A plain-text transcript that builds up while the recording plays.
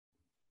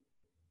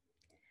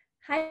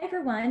Hi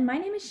everyone, my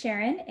name is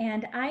Sharon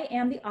and I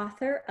am the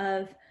author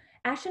of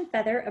Ash and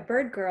Feather, A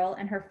Bird Girl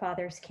and Her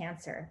Father's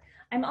Cancer.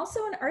 I'm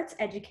also an arts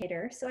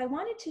educator, so I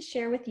wanted to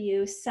share with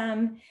you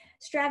some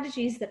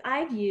strategies that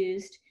I've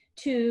used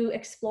to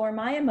explore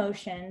my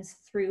emotions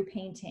through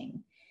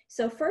painting.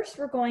 So first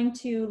we're going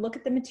to look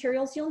at the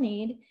materials you'll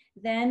need,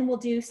 then we'll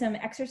do some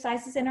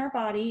exercises in our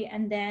body,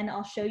 and then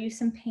I'll show you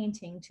some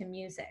painting to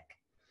music.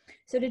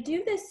 So to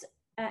do this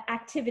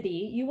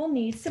activity, you will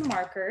need some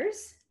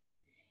markers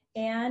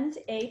and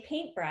a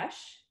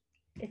paintbrush,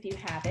 if you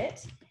have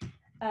it,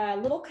 a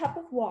little cup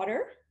of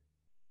water.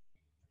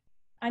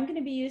 I'm going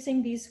to be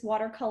using these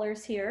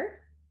watercolors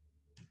here.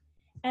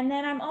 And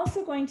then I'm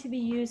also going to be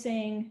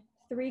using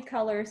 3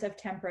 colors of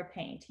tempera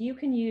paint. You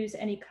can use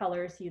any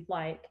colors you'd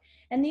like.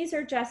 And these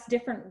are just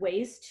different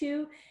ways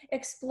to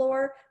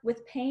explore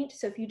with paint.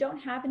 So if you don't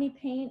have any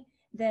paint,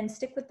 then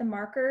stick with the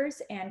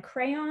markers and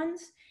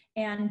crayons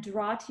and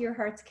draw to your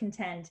heart's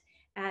content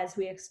as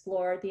we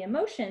explore the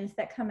emotions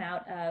that come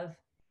out of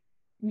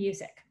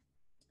music.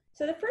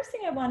 So the first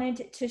thing I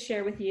wanted to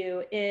share with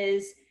you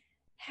is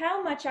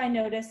how much I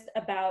noticed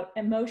about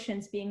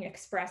emotions being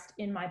expressed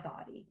in my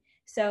body.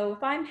 So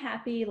if I'm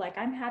happy, like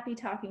I'm happy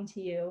talking to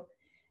you,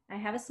 I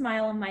have a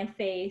smile on my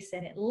face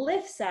and it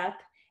lifts up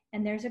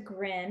and there's a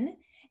grin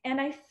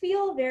and I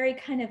feel very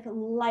kind of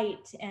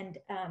light and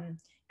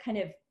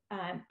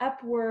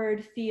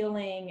upward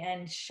feeling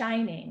and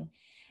shining.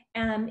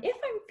 If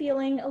I'm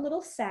feeling a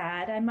little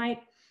sad, I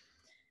might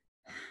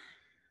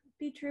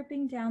be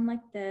drooping down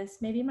like this.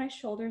 Maybe my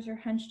shoulders are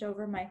hunched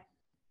over, my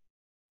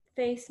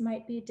face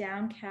might be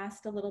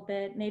downcast a little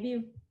bit.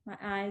 Maybe my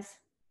eyes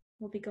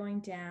will be going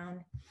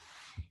down.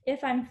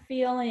 If I'm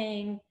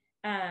feeling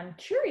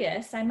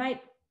curious, I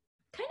might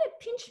kind of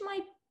pinch my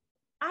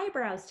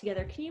eyebrows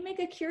together. Can you make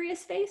a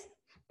curious face?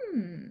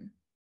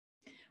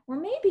 Or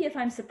maybe if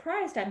I'm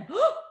surprised, I'm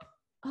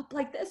up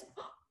like this,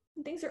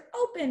 and things are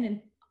open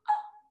and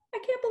I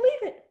can't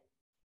believe it.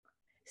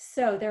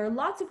 So there are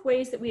lots of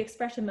ways that we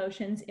express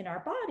emotions in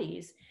our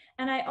bodies.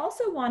 And I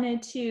also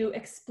wanted to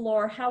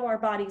explore how our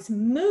bodies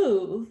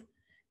move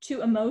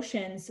to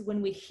emotions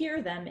when we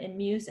hear them in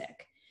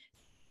music.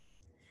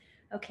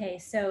 Okay,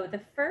 so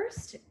the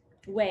first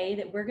way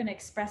that we're going to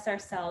express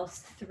ourselves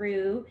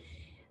through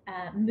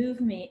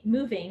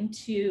moving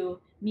to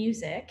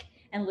music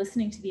and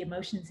listening to the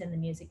emotions in the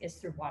music is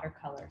through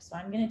watercolor. So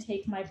I'm going to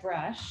take my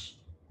brush,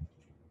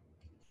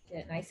 get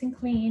it nice and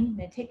clean. I'm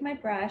going to take my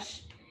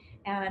brush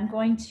and I'm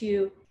going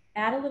to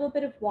add a little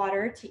bit of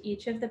water to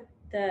each of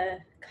the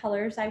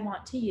colors I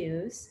want to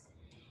use.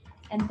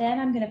 And then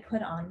I'm going to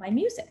put on my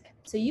music.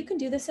 So you can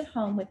do this at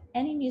home with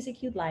any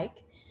music you'd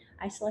like.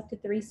 I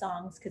selected 3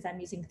 songs because I'm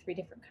using 3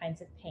 different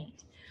kinds of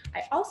paint.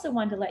 I also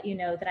wanted to let you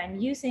know that I'm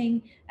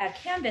using a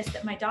canvas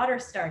that my daughter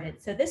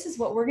started. So this is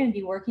what we're going to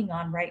be working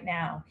on right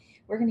now.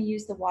 We're going to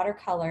use the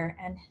watercolor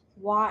and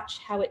watch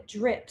how it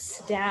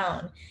drips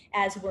down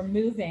as we're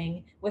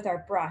moving with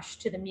our brush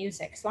to the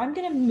music. So I'm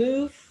going to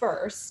move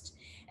first,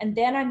 and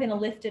then I'm going to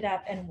lift it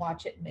up and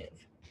watch it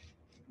move.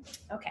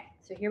 Okay,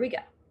 so here we go.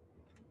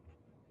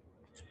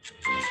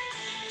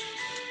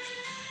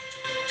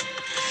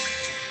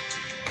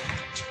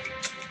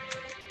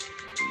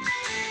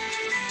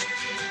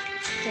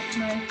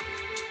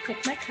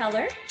 Pick my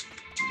color.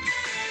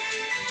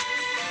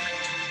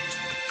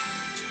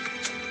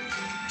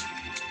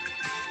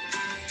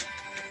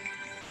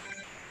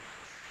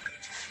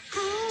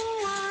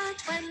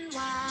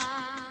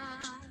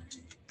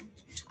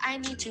 I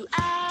need to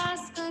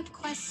ask a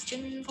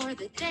question for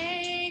the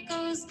day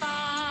goes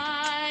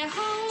by.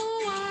 Who,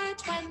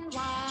 what, when,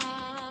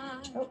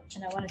 why? Oh,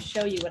 and I want to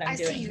show you what I'm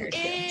doing here too.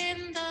 I see you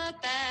in the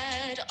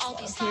bed, all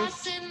these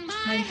thoughts in my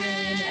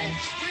head.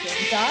 I'm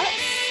doing dots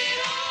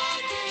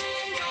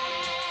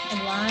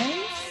and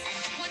lines.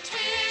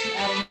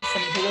 Adding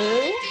some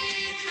blue.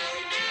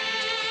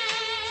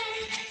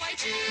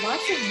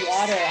 Lots of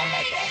water on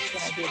my brush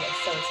when I do this,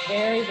 so it's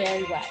very,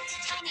 very wet.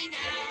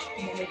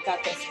 And then we've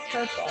got this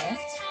purple.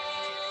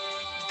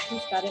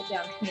 She's got it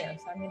down here,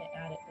 so I'm going to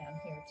add it down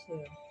here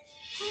too.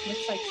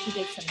 Looks like she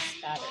did some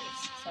spatters,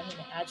 so I'm going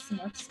to add some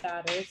more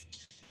spatters.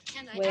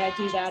 The way I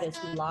do that is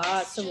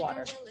lots of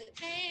water.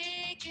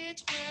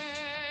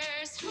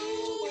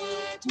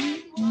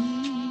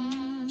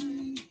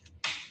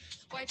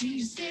 Why do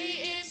you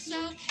say it's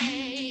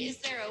okay? Is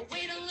there a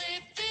way to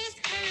lift this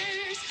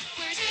curse?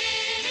 Where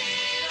did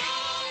it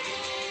all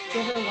go? Do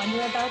you ever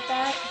wonder about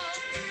that?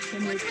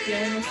 When you're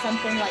dealing with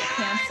something like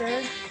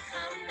cancer,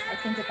 I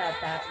think about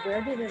that.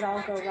 Where did it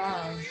all go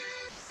wrong?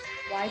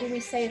 Why do we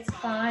say it's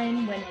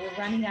fine when we're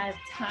running out of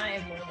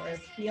time, when we're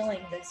feeling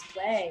this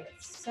way?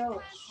 It's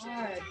so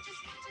hard.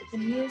 But the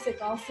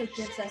music also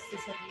gives us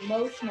this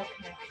emotional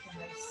connection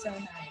that's so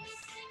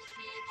nice.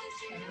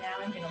 And now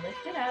I'm going to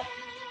lift it up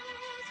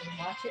and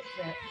watch it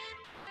drip.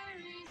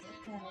 Here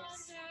it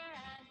goes.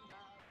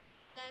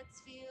 Let's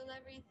feel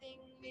everything,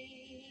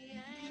 me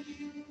and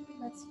you.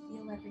 Let's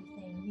feel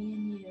everything, me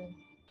and you.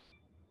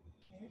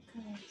 There it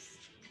goes.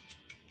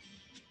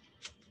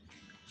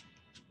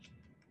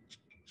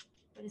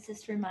 What does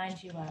this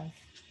remind you of?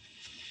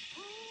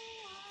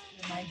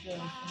 Reminds you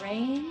of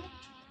rain.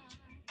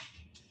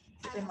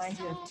 It reminds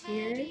you of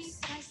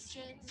tears.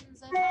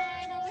 What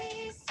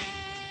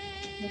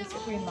does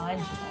it remind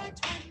you of?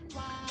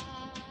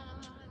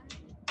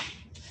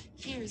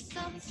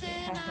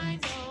 What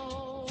happens?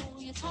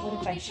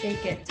 What if I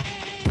shake it?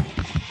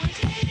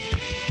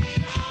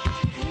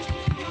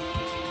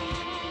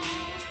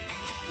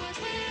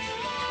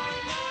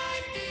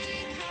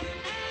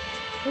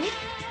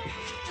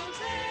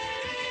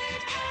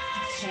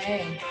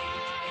 Okay,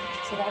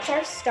 so that's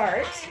our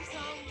start,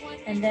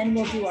 and then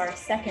we'll do our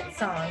second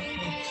song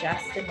in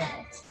just a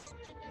minute.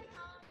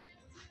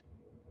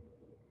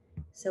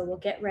 So we'll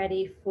get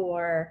ready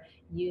for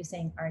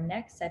using our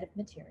next set of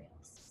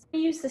materials. I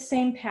use the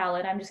same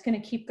palette. I'm just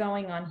going to keep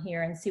going on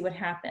here and see what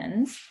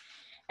happens.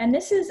 And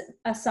this is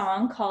a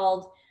song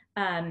called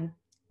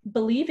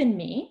Believe in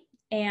Me.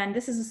 And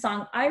this is a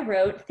song I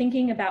wrote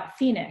thinking about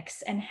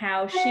Phoenix and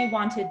how she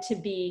wanted to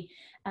be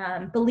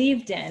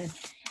believed in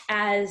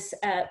as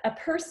a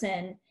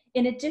person,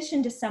 in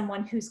addition to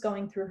someone who's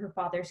going through her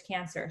father's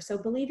cancer. So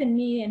believe in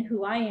me and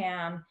who I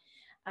am.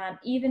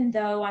 Even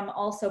though I'm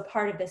also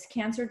part of this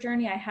cancer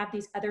journey, I have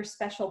these other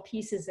special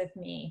pieces of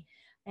me.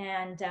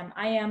 And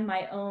I am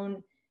my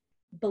own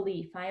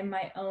belief. I am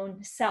my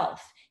own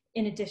self,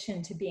 in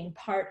addition to being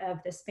part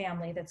of this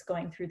family that's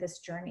going through this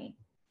journey.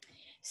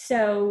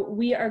 So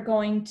we are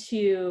going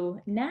to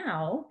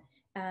now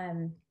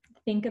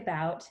think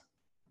about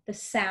the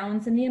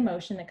sounds and the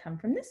emotion that come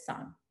from this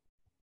song.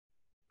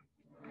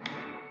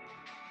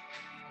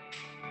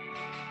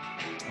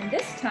 And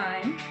this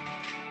time,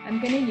 I'm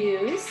going to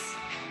use,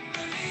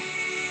 let me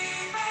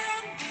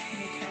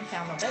turn it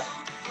down a little bit.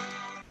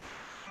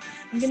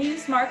 I'm going to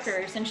use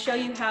markers and show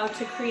you how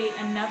to create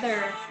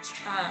another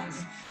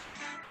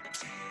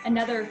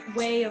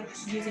way of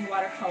using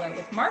watercolor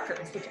with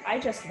markers, which I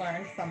just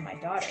learned from my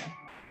daughter.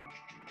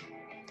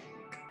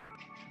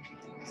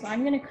 So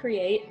I'm going to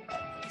create,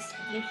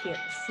 you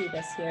see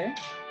this here.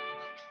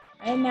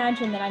 I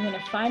imagine that I'm going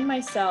to find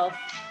myself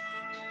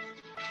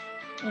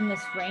in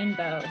this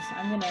rainbow. So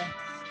I'm going to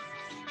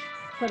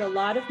put a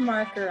lot of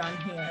marker on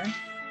here,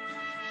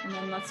 and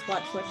then let's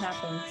watch what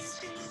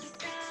happens.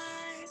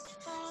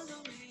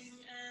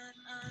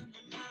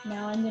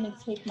 Now I'm going to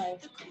take my,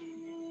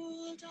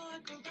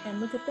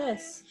 and look at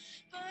this.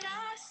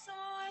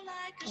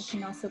 I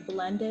can also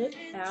blend it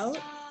out.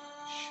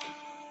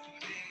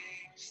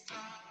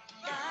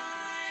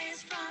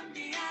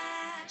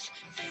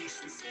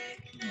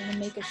 I'm going to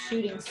make a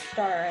shooting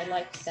star. I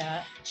like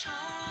that.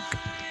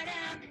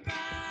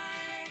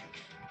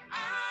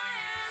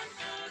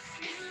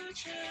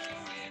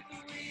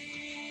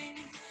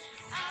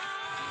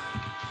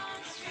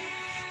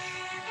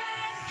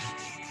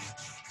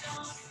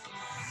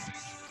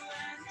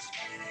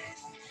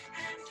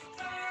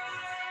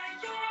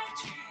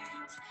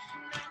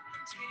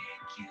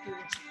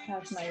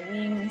 Have my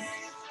wings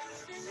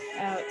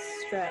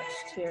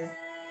outstretched here.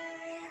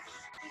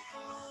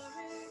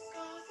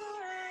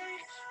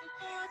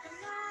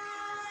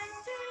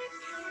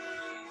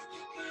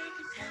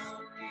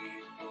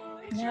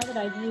 Now that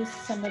I've used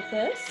some of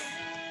this,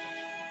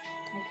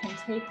 I can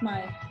take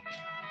my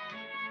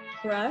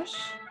brush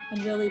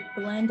and really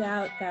blend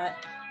out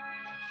that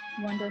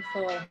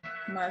wonderful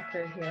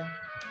marker here.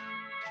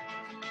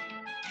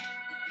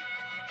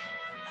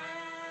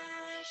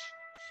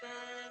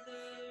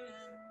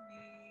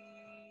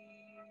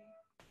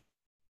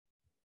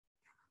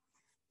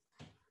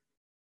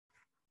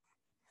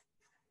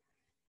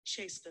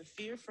 Chase the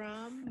fear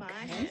from my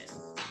head.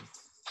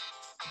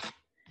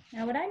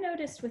 Now what I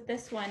noticed with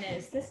this one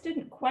is this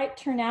didn't quite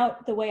turn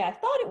out the way I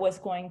thought it was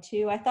going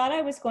to. I thought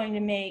I was going to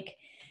make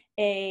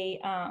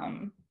a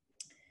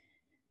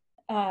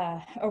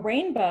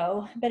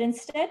rainbow, but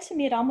instead to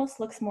me it almost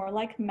looks more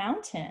like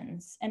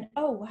mountains. And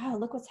oh wow,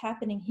 look what's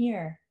happening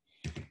here.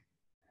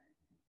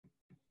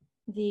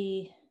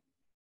 The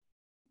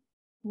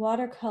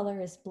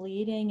watercolor is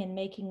bleeding and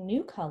making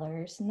new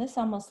colors, and this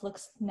almost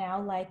looks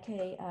now like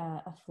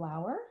a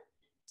flower.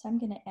 So I'm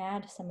going to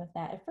add some of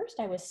that. At first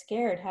I was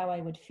scared how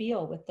I would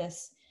feel with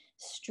this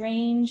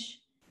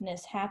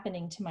strangeness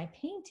happening to my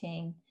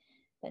painting,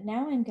 but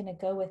now I'm going to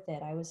go with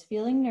it. I was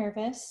feeling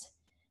nervous,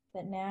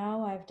 but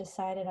now I've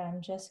decided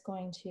I'm just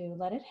going to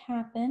let it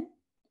happen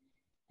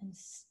and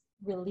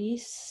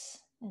release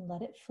and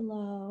let it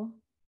flow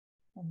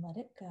and let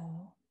it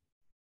go.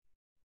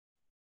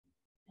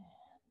 And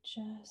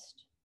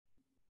just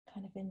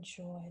kind of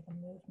enjoy the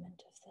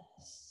movement of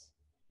this.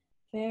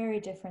 Very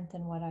different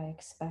than what I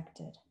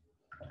expected.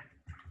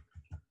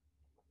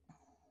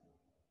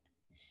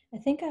 I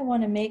think I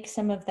want to make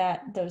some of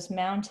those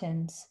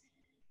mountains.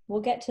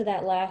 We'll get to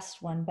that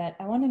last one, but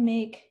I want to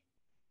make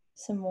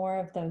some more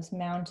of those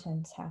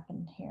mountains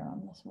happen here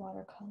on this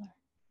watercolor.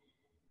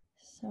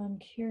 So I'm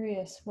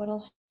curious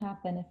what'll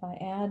happen if I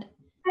add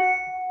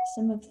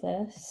some of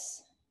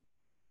this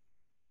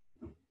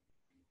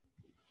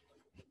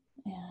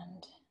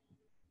and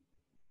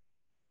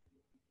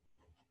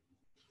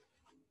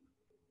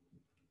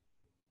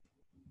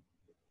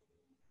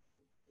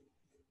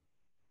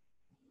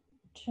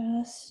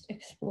just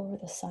explore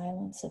the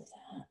silence of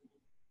that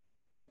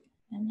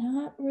and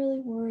not really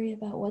worry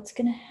about what's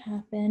going to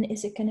happen.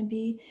 Is it going to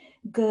be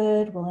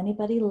good? Will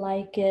anybody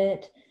like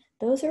it?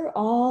 Those are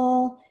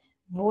all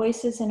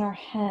voices in our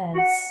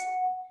heads.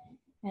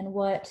 And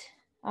what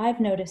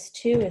I've noticed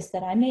too is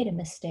that I made a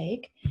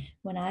mistake.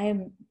 When I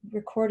am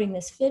recording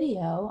this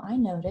video, I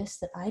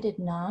noticed that I did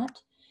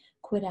not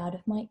quit out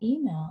of my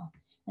email.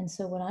 And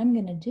so what I'm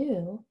going to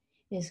do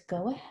is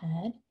go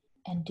ahead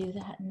and do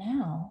that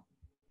now.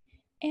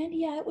 And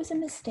yeah, it was a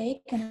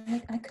mistake,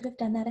 and I could have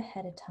done that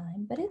ahead of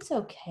time, but it's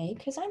okay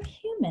because I'm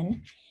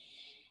human.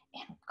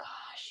 And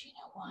gosh, you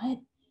know what?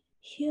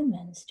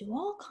 Humans do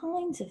all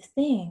kinds of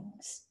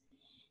things,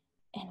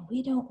 and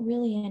we don't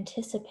really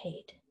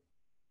anticipate.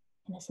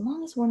 And as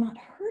long as we're not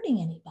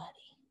hurting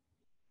anybody,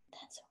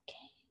 that's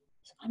okay.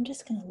 So I'm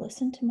just going to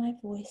listen to my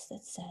voice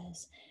that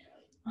says,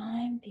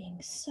 I'm being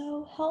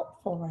so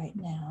helpful right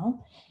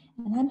now,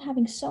 and I'm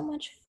having so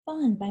much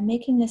fun by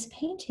making this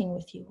painting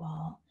with you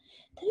all,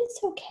 that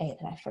it's okay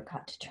that I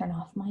forgot to turn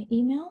off my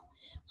email.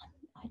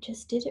 I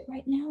just did it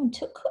right now and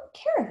took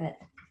care of it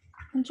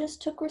and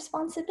just took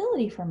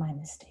responsibility for my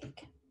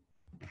mistake.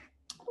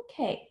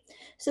 Okay,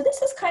 so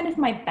this is kind of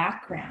my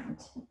background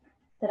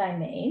that I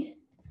made.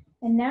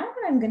 And now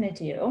what I'm going to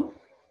do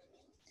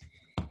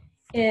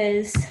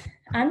is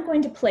I'm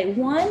going to play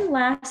one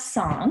last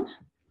song.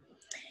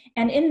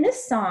 And in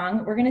this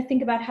song, we're going to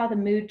think about how the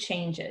mood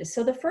changes.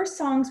 So the first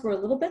songs were a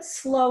little bit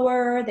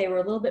slower. They were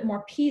a little bit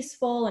more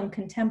peaceful and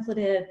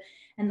contemplative.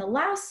 And the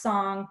last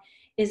song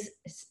is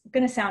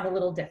going to sound a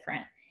little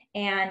different.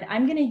 And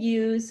I'm going to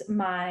use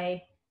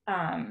my,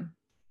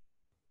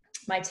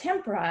 my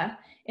tempera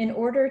in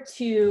order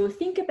to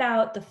think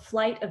about the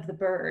flight of the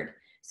bird.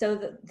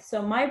 So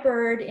my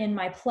bird in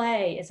my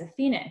play is a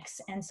phoenix.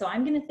 And so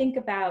I'm going to think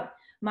about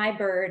my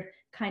bird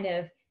kind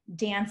of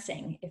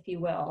dancing, if you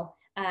will,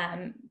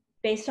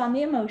 based on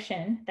the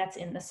emotion that's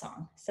in the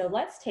song. So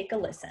let's take a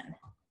listen.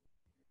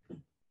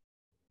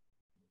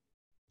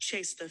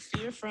 Chase the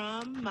fear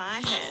from my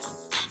head.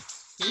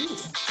 Ooh.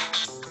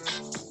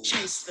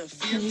 Chase the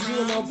fear. Can you do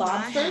a little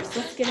bob first?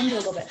 Let's get into a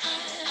little bit.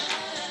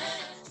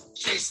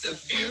 Chase the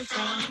fear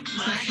from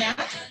my head.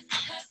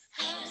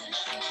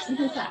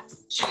 Who's that?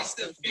 Chase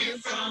the fear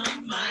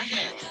from my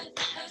head.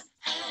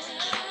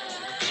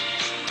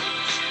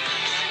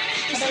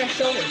 How about our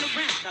shoulders?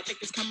 I think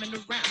it's coming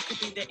around. Could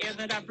be the air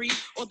that I breathe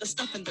or the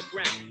stuff in the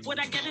ground. What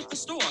I get at the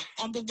store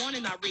on the one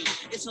and I read.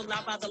 It's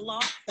allowed by the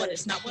law, but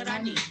it's not what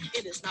I need.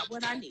 It is not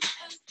what I need.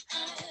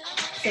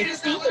 So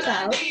think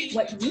about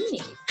what you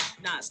need.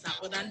 Nah, it's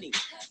not what I need.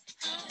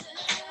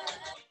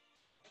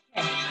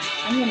 Okay,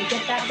 I'm gonna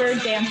get that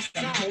bird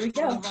dancing. Here we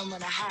go.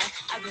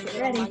 Get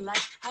ready.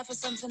 I feel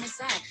something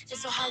inside,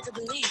 just so hard to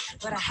believe,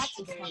 but I have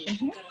to believe.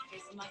 Mhm. Got a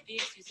face on my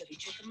face, you said you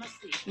tricking my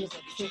sleeve. You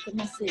said you trick up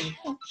my sleeve.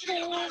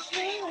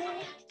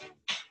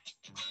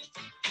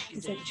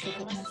 You said you trick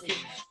up my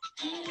sleeve.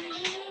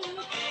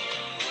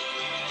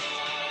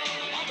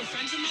 All the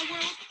friends in my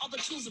world, all the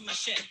tools in my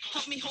shed,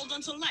 help me hold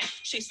on to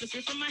life, chase the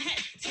fear from my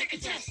head. Take a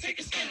test, take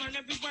a spin, learn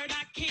every word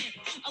I can.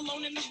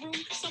 Alone in the room,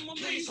 someone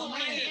please hold my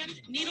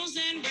hand. Needles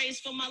and rays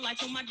fill my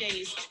life on my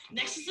days.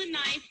 Next is a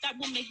knife that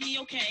will make me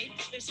okay.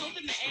 There's hope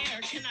in the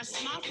air. Can I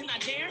smile? Can I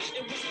dare?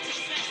 It wasn't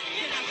success.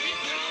 Can I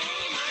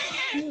regrow my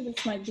hair? Ooh,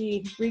 this might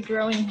be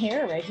regrowing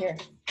hair right here.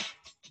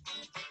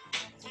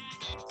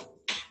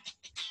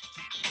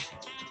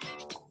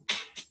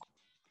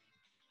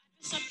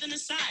 Something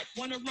inside,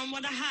 wanna run,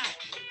 wanna hide.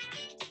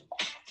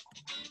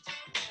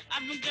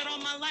 I've been good all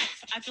my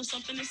life, I feel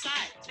something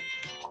inside.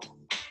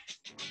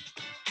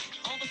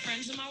 All the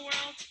friends in my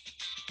world,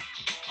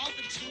 all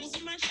the tools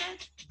in my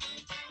shed,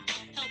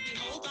 help me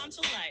hold on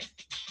to life.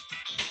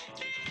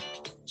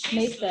 Chase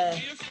Make the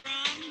fear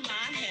from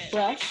my head.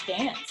 brush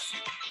dance.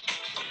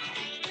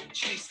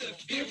 Chase the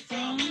fear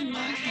from my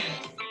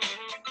head.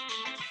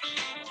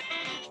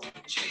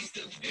 Chase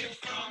the fear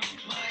from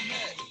my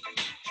head.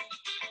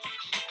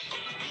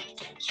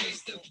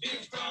 Chase the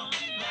fear from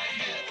my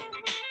head.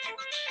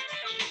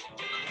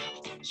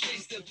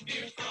 Chase the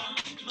fear from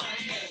my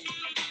head.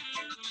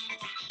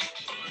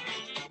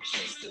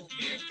 Chase the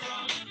fear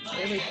from my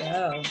head. There we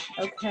go.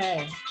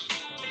 Okay.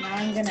 Now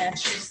I'm gonna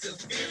Chase the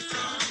fear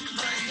from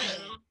my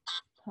head.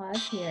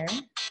 pause here.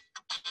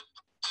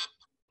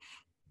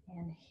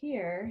 And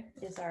here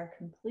is our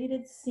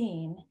completed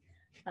scene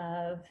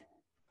of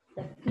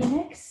the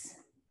Phoenix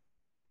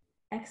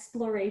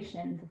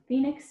exploration, the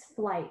Phoenix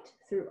flight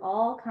through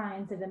all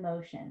kinds of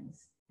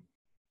emotions.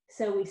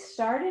 So we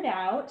started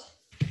out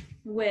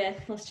with,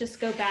 let's just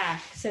go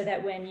back so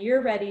that when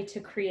you're ready to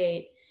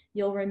create,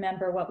 you'll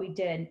remember what we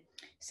did.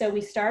 So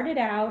we started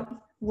out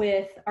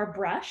with our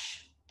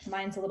brush.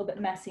 Mine's a little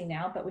bit messy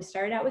now, but we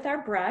started out with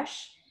our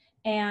brush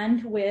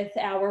and with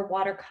our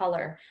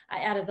watercolor. I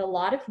added a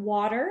lot of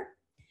water,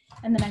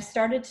 and then I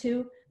started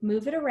to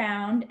move it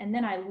around, and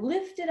then I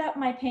lifted up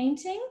my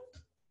painting,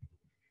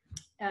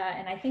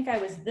 and I think I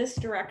was this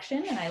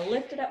direction, and I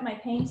lifted up my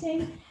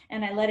painting,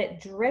 and I let it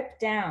drip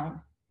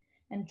down,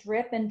 and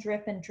drip and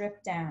drip and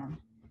drip down.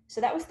 So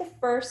that was the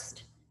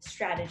first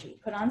strategy.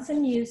 Put on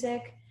some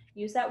music,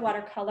 use that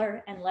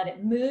watercolor and let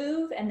it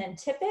move, and then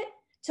tip it,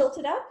 tilt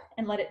it up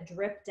and let it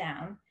drip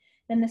down.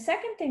 Then the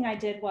second thing I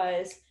did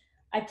was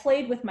I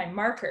played with my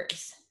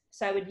markers.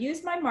 So I would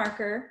use my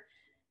marker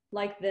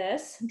like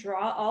this,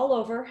 draw all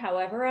over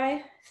however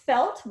I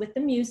felt with the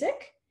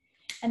music.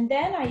 And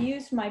then I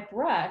used my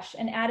brush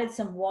and added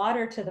some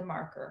water to the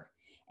marker.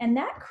 And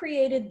that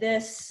created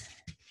this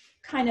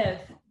kind of,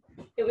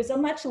 it was a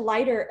much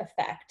lighter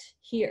effect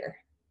here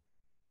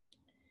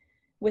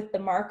with the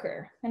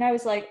marker. And I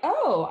was like,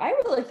 oh, I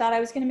really thought I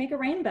was gonna make a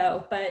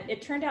rainbow, but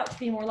it turned out to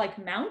be more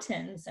like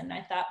mountains. And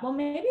I thought, well,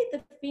 maybe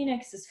the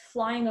phoenix is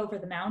flying over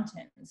the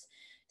mountains.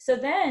 So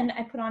then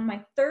I put on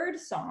my third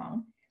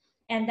song,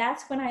 and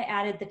that's when I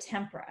added the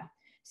tempera.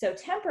 So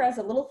tempera is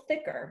a little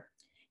thicker,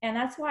 and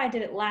that's why I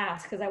did it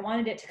last, because I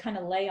wanted it to kind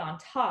of lay on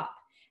top.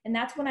 And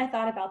that's when I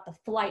thought about the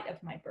flight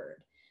of my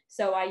bird.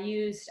 So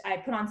I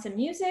put on some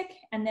music,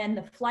 and then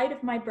the flight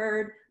of my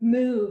bird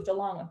moved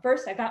along.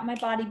 First, I got my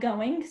body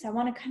going because I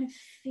want to kind of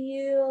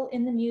feel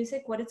in the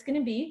music what it's going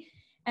to be.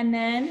 And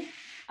then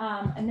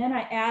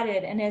I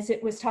added, and as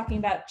it was talking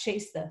about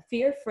chase the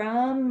fear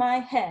from my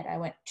head, I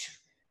went,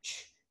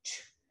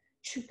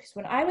 because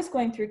when I was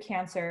going through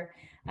cancer,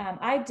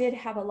 I did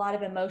have a lot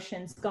of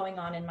emotions going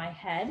on in my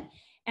head,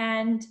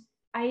 and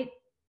I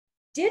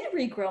did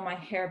regrow my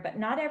hair, but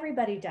not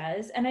everybody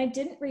does. And I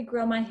didn't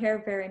regrow my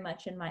hair very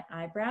much in my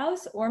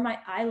eyebrows or my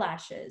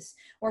eyelashes,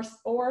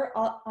 or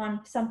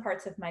on some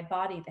parts of my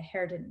body, the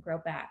hair didn't grow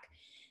back.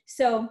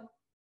 So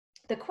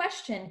the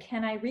question,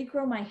 can I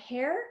regrow my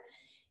hair,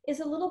 is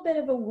a little bit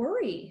of a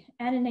worry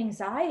and an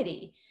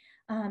anxiety.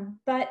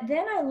 But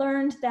then I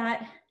learned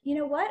that, you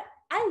know what?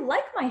 I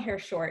like my hair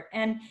short.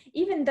 And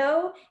even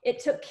though it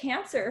took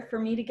cancer for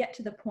me to get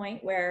to the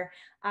point where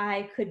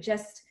I could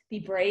just be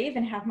brave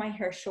and have my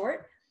hair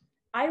short,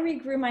 I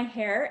regrew my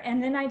hair,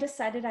 and then I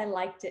decided I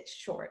liked it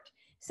short.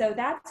 So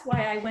that's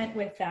why I went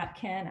with that.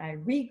 Can I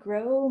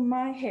regrow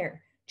my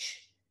hair?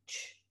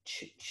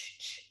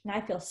 And I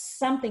feel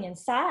something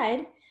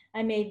inside.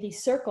 I made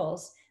these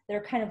circles.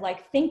 They're kind of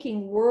like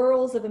thinking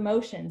whirls of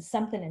emotion,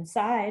 something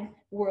inside,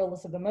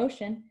 whirls of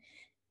emotion,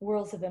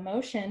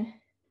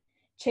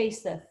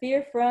 chase the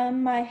fear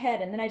from my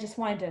head. And then I just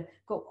wanted to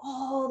go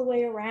all the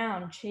way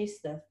around, chase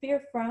the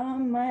fear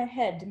from my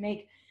head, to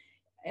make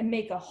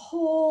a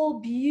whole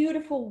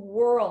beautiful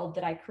world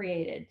that I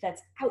created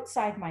that's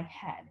outside my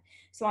head.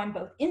 So I'm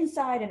both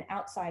inside and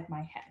outside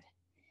my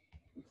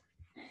head.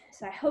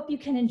 So I hope you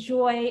can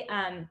enjoy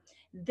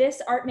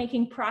this art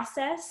making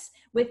process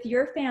with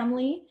your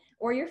family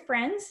or your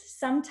friends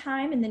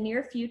sometime in the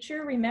near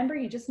future. Remember,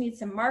 you just need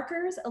some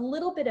markers, a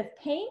little bit of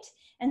paint,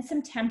 and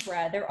some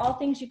tempera. They're all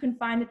things you can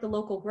find at the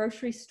local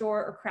grocery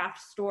store or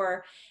craft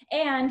store.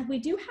 And we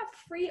do have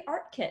free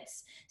art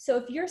kits. So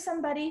if you're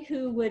somebody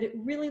who would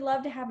really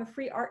love to have a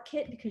free art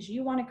kit because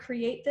you want to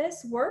create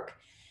this work,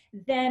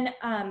 then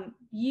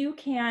you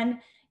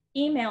can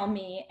email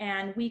me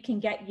and we can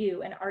get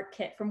you an art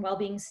kit from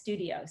Wellbeing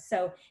Studio.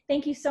 So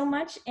thank you so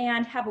much,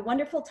 and have a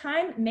wonderful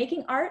time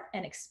making art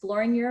and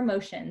exploring your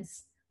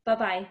emotions.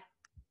 Bye-bye.